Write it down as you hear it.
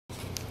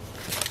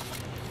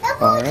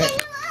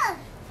Alright.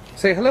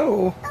 Say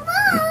hello.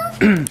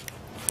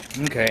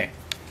 Okay.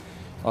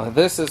 Well,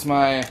 this is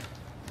my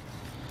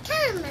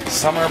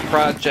summer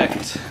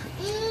project.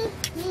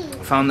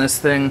 Found this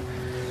thing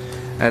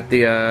at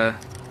the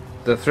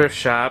thrift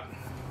shop.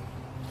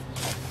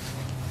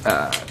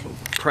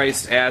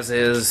 Priced as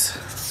is,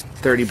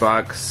 30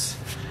 bucks.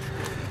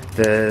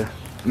 The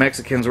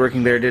Mexicans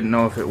working there didn't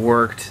know if it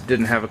worked,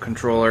 didn't have a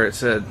controller. It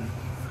said,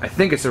 I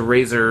think it's a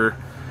Razor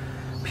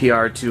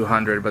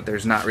PR200, but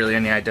there's not really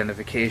any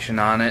identification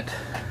on it.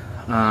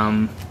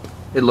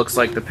 It looks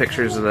like the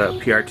pictures of the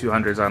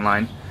PR200s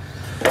online.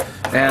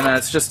 And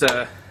it's just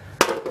a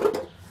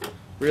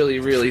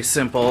really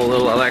simple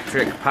little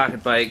electric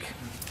pocket bike.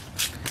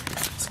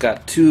 It's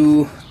got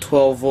two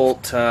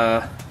 12-volt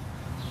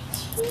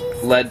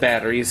lead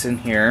batteries in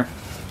here,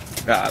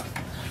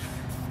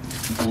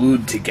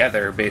 glued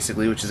together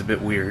basically, which is a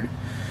bit weird.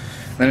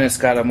 Then it's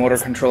got a motor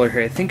controller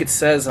here. I think it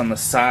says on the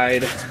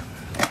side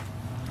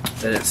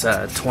that it's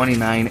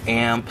 29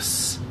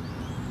 amps,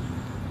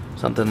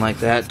 something like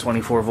that,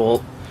 24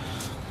 volt.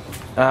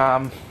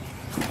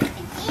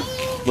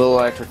 Little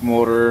electric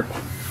motor,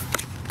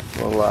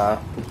 little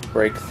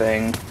brake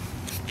thing.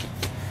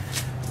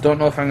 Don't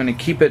know if I'm going to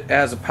keep it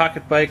as a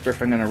pocket bike or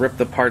if I'm going to rip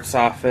the parts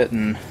off it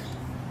and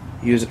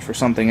use it for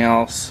something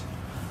else.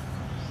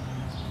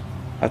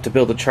 I have to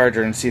build a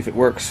charger and see if it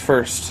works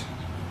first.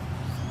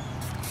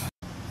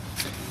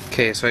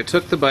 Okay, so I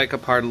took the bike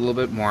apart a little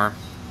bit more.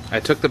 I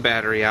took the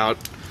battery out.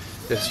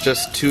 It's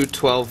just two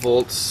 12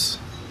 volts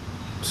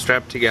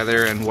strapped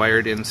together and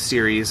wired in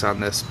series on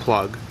this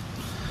plug.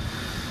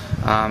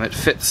 It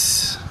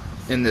fits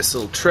in this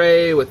little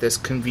tray with this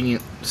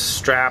convenient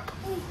strap.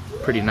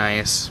 Pretty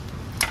nice.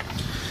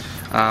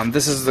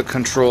 This is the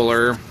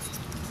controller.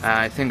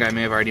 I think I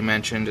may have already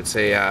mentioned it's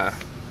a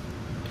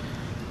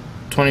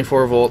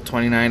 24 volt,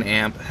 29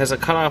 amp. It has a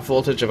cutoff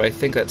voltage of, I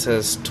think that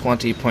says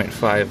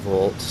 20.5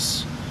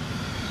 volts.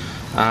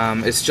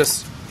 It's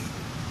just,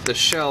 the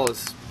shell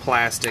is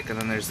plastic and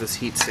then there's this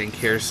heat sink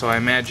here, so I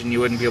imagine you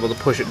wouldn't be able to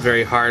push it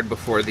very hard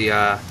before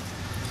the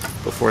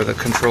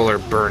controller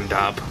burned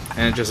up.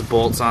 And it just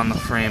bolts on the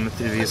frame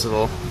through these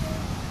little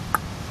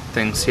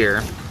things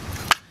here.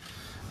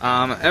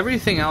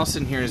 Everything else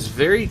in here is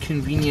very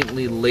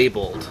conveniently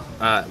labeled,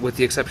 with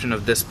the exception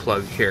of this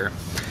plug here.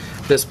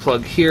 This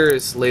plug here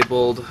is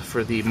labeled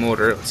for the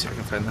motor. Let's see if I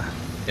can find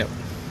the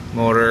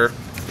motor.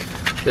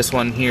 This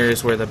one here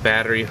is where the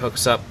battery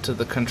hooks up to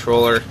the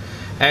controller.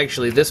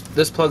 Actually,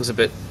 this plug's a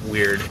bit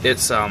weird.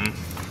 It's got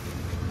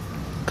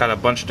a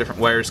bunch of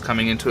different wires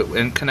coming into it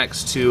and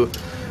connects to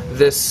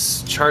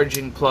this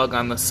charging plug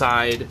on the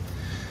side,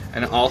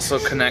 and it also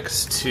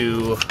connects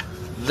to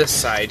this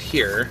side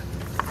here,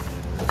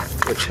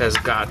 which has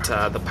got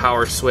the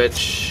power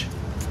switch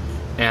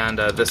and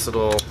this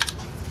little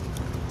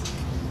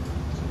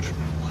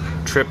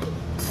trip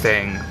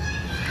thing.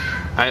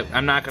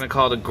 I'm not going to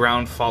call it a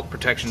ground fault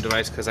protection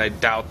device because I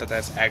doubt that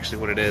that's actually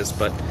what it is,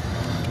 but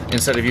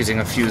instead of using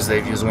a fuse,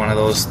 they've used one of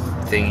those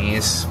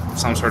thingies,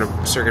 some sort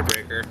of circuit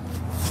breaker.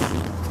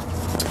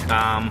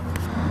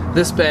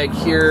 This bag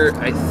here,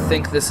 I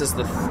think this is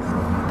the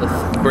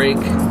brake.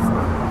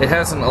 It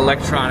has an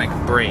electronic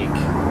brake.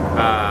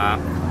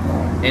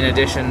 In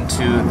addition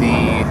to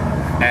the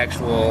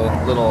actual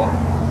little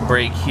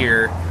brake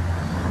here,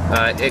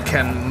 it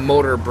can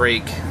motor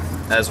brake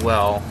as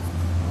well,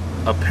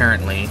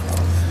 apparently.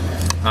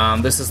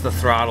 This is the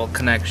throttle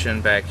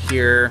connection back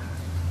here.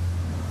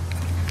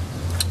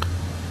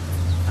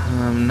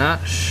 I'm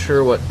not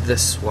sure what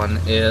this one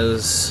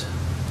is.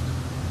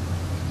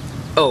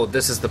 Oh,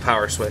 this is the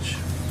power switch.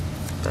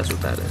 That's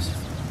what that is.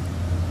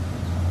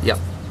 Yep.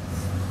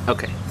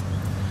 Okay.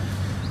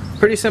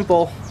 Pretty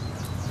simple.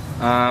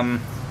 I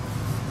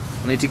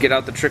need to get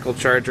out the trickle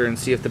charger and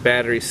see if the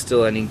battery's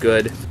still any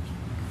good.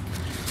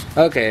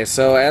 Okay,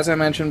 so as I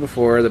mentioned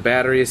before, the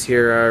batteries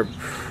here are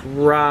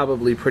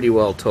probably pretty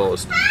well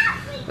toast.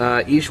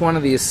 Each one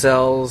of these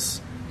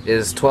cells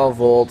is 12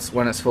 volts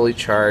when it's fully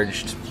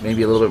charged,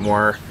 maybe a little bit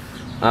more.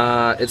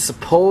 It's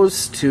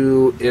supposed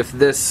to, if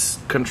this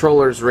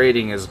controller's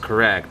rating is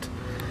correct,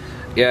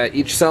 yeah,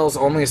 each cell's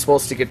only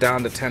supposed to get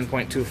down to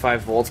 10.25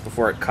 volts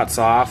before it cuts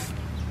off.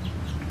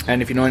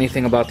 And if you know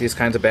anything about these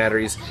kinds of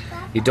batteries,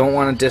 you don't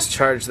want to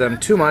discharge them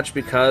too much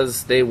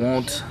because they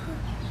won't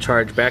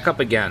charge back up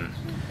again.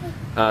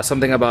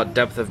 Something about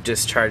depth of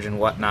discharge and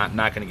whatnot,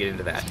 not going to get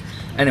into that.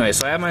 Anyway,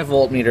 so I have my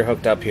voltmeter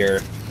hooked up here,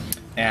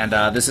 and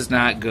this is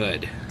not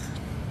good.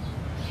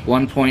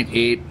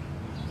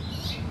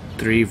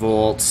 1.83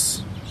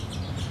 volts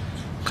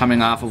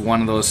coming off of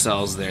one of those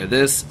cells there.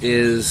 This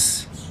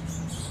is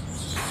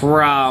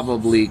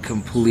probably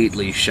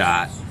completely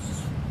shot.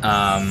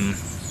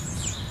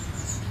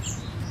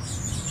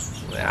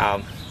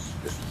 Well,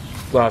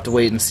 we'll have to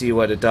wait and see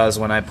what it does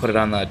when I put it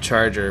on the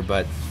charger,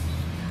 but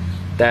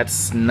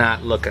that's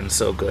not looking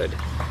so good.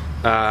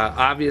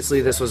 Obviously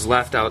this was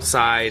left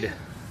outside.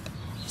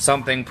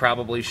 Something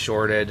probably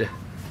shorted.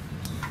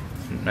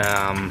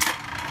 Yeah,